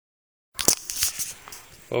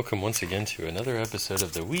Welcome once again to another episode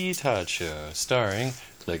of the Wee Todd Show, starring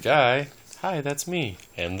the guy, hi, that's me,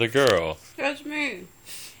 and the girl. That's me.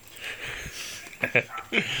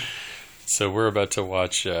 So we're about to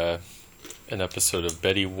watch an episode of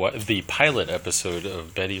the pilot episode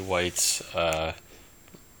of Betty White's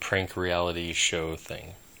prank reality show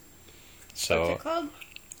thing. So, What's it called?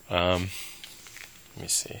 Let me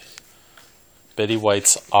see. Betty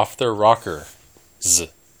White's Off Their Rockers.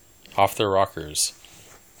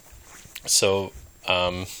 So,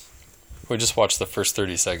 we just watched the first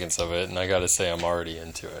 30 seconds of it, and I gotta say I'm already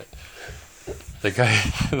into it. The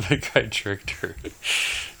guy tricked her.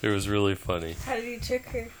 It was really funny. How did he trick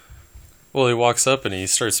her? Well, he walks up and he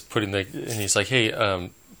starts and he's like, hey,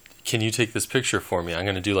 can you take this picture for me? I'm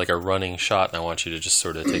gonna do like a running shot, and I want you to just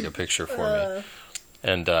sort of take a picture for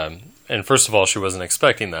me. And first of all, she wasn't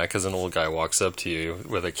expecting that, because an old guy walks up to you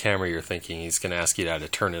with a camera, you're thinking he's going to ask you how to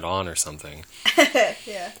turn it on or something.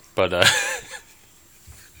 Yeah.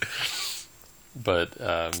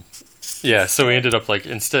 Yeah, so he ended up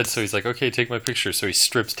instead, so he's like, okay, take my picture. So he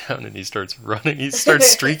strips down and he starts running, he starts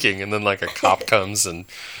streaking, and then a cop comes and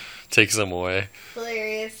takes him away.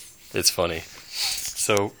 Hilarious. It's funny.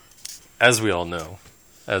 So, as we all know,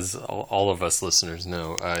 as all of us listeners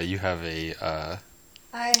know, you have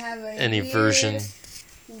I have any version.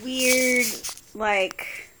 Weird,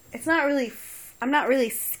 it's not really, I'm not really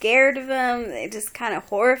scared of them. They just kind of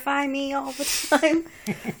horrify me all the time.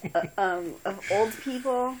 Of old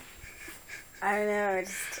people. I don't know,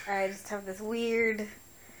 I just have this weird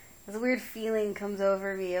feeling comes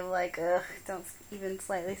over me of ugh, don't even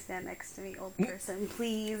slightly stand next to me, old person,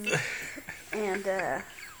 please. And,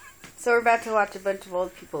 so we're about to watch a bunch of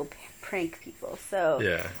old people prank people, so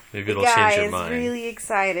yeah, maybe it'll change your mind. The guy is really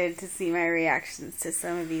excited to see my reactions to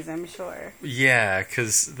some of these, I'm sure. Yeah,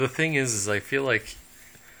 because the thing is I feel like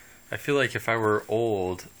if I were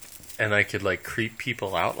old and I could creep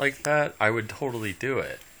people out like that, I would totally do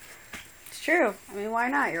it. It's true. I mean, why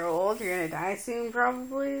not? You're old, you're gonna die soon,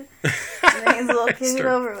 probably. May as well get it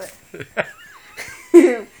over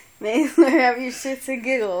with. May as well have your shits and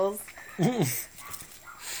giggles.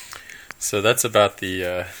 So that's about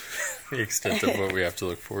the extent of what we have to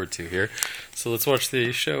look forward to here. So let's watch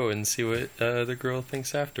the show and see what the girl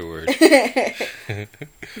thinks afterward.